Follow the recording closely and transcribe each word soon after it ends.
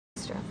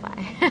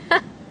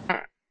butterfly.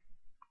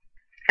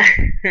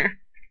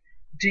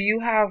 Do you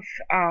have,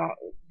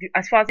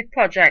 as far as the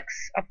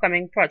projects,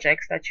 upcoming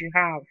projects that you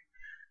have,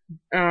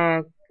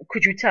 uh,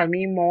 could you tell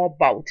me more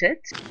about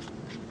it?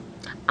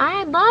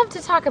 I'd love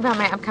to talk about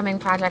my upcoming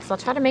projects. I'll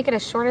try to make it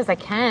as short as I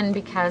can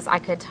because I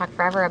could talk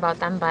forever about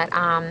them. But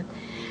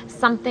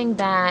something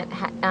that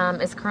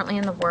is currently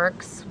in the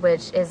works,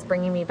 which is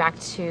bringing me back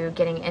to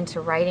getting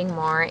into writing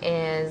more,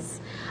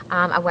 is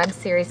a web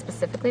series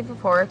specifically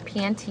for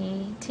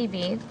PNT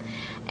TV.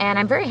 And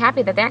I'm very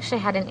happy that they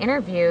actually had an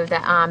interview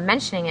that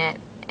mentioning it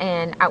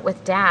in Out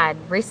with Dad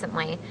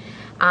recently.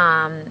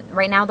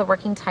 Right now, the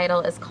working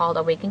title is called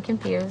Awake and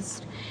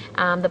Confused.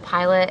 The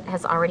pilot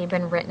has already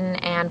been written,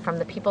 and from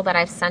the people that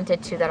I've sent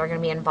it to that are going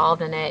to be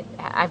involved in it,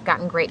 I've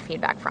gotten great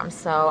feedback from.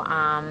 So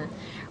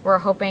we're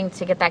hoping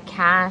to get that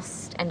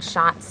cast and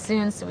shot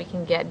soon so we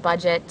can get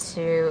budget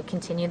to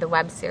continue the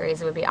web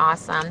series. It would be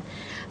awesome.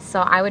 So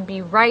I would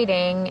be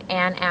writing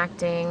and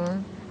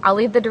acting. I'll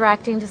leave the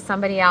directing to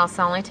somebody else.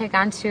 I'll only take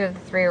on 2 of the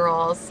 3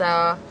 roles.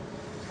 So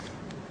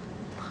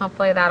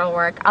hopefully that'll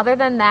work. Other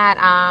than that,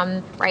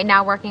 right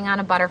now working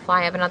on a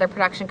butterfly. I have another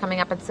production coming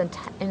up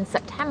in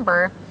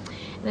September.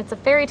 And it's a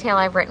fairy tale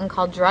I've written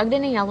called Drugged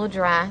in a Yellow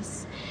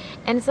Dress.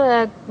 And it's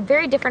a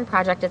very different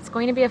project. It's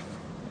going to be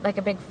like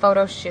a big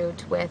photo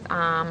shoot with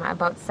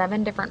about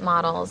 7 different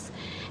models.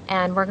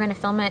 And we're going to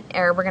film it,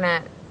 or we're going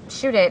to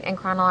shoot it in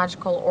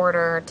chronological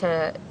order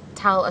to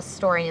tell a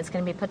story. It's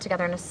going to be put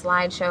together in a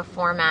slideshow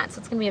format, so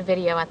it's going to be a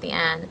video at the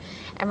end.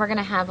 And we're going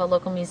to have a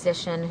local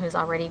musician who's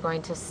already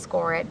going to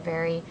score it,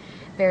 very,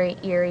 very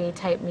eerie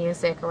type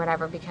music or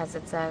whatever, because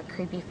it's a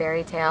creepy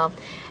fairy tale.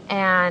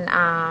 And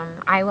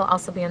I will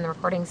also be in the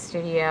recording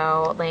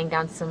studio laying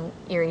down some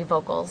eerie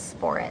vocals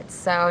for it.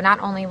 So not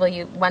only will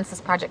you, once this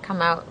project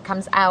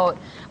comes out,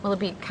 will it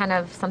be kind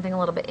of something a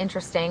little bit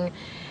interesting,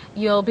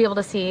 you'll be able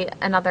to see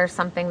another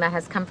something that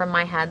has come from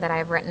my head that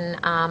I've written.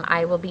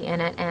 I will be in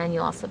it, and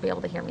you'll also be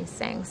able to hear me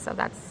sing. So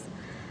that's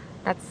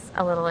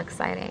a little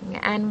exciting.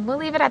 And we'll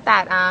leave it at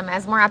that.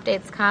 As more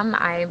updates come,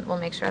 I will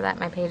make sure that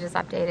my page is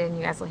updated and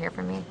you guys will hear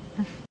from me.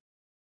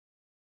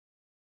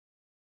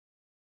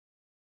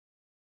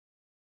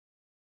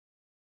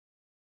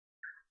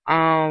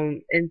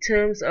 In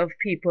terms of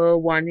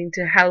people wanting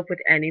to help with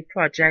any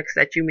projects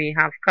that you may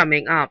have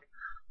coming up,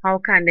 how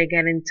can they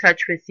get in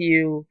touch with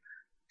you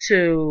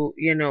to,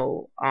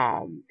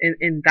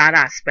 in that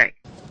aspect?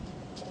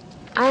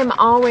 I'm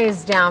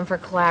always down for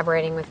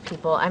collaborating with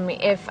people. I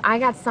mean, if I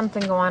got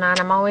something going on,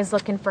 I'm always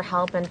looking for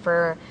help and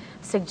for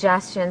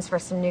suggestions for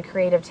some new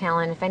creative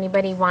talent. If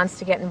anybody wants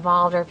to get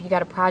involved, or if you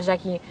got a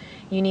project you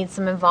need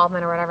some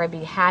involvement or whatever, I'd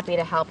be happy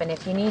to help. And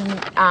if you need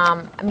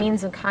a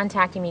means of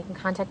contacting me, you can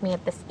contact me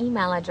at this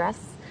email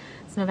address,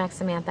 it's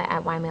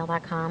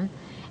novaksamantha@ymail.com,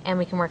 and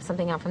we can work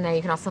something out from there.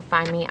 You can also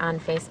find me on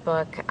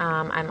Facebook.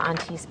 I'm on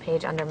T's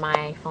page under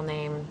my full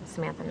name,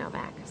 Samantha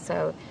Novak.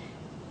 So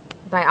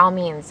by all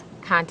means,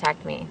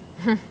 contact me.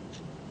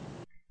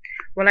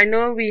 Well, I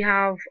know we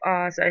have,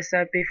 as I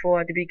said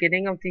before at the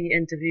beginning of the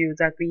interview,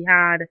 that we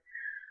had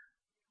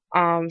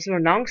some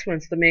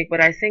announcements to make,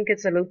 but I think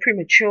it's a little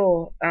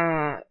premature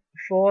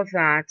for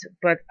that.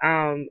 But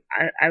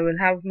I will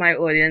have my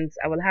audience,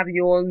 I will have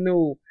you all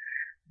know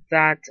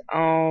that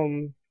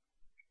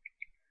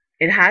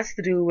it has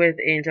to do with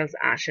Angel's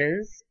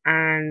Ashes,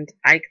 and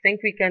I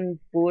think we can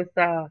both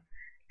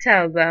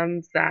tell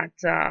them that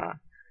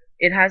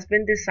it has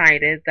been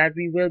decided that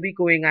we will be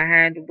going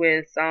ahead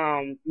with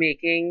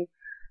making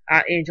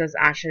Angel's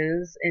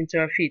Ashes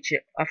into a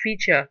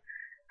feature.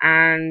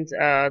 And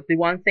the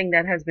one thing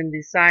that has been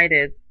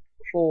decided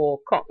for,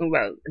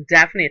 well,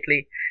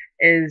 definitely,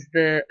 is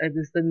the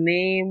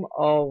name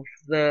of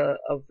the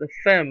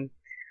film.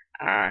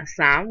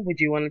 Sam, would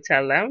you want to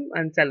tell them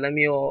and tell them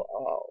your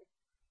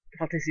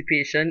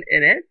participation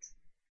in it?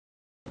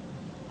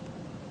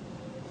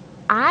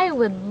 I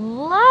would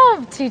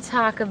love to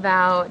talk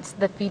about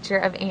the feature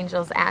of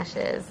Angel's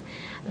Ashes.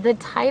 The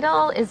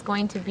title is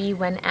going to be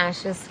When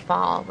Ashes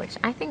Fall, which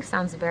I think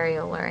sounds very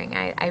alluring.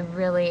 I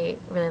really,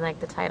 really like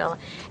the title.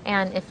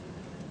 And if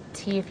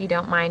you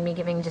don't mind me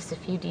giving just a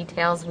few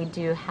details, we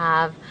do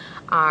have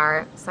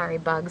sorry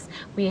bugs,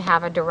 we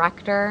have a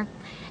director,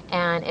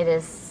 and it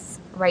is,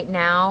 right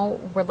now,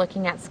 we're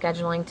looking at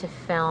scheduling to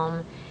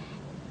film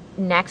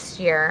next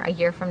year, a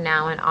year from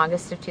now, in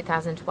August of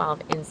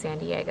 2012 in San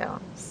Diego.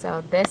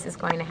 So this is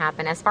going to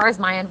happen. As far as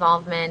my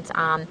involvement,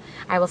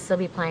 I will still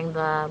be playing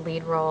the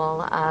lead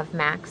role of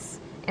Max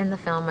in the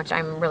film, which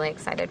I'm really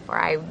excited for.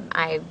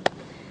 I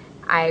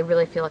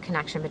really feel a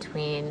connection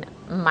between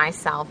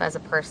myself as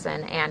a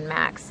person and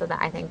Max, so that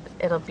I think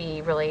it'll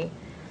be really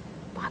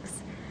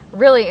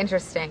really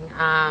interesting.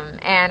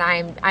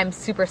 And I'm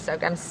super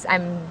stoked.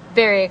 I'm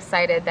very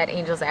excited that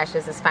Angel's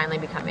Ashes is finally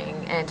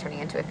becoming and turning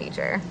into a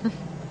feature.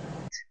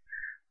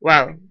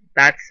 Well,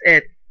 that's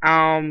it.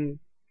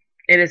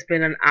 It has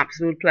been an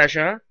absolute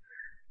pleasure.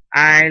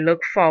 I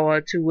look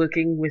forward to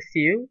working with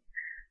you,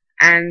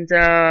 and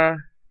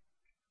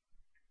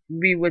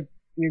we would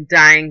be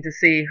dying to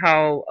see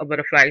how a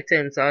butterfly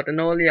turns out and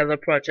all the other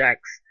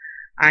projects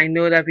I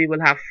know that we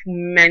will have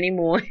many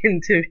more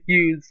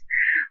interviews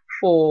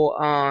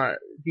for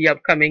the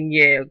upcoming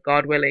year,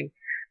 God willing.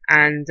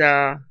 And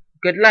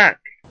good luck.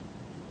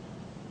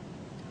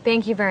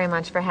 Thank you very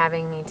much for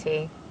having me,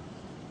 T.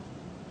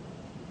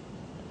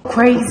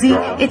 Crazy,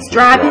 it's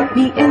driving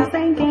me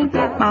insane. Can't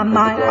get my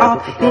mind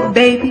off it,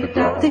 baby.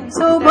 Takes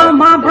over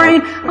my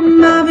brain.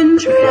 I'm having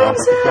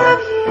dreams of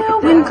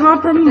you in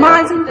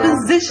compromising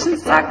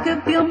positions. I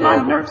could feel my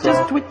nerves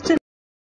just twitching.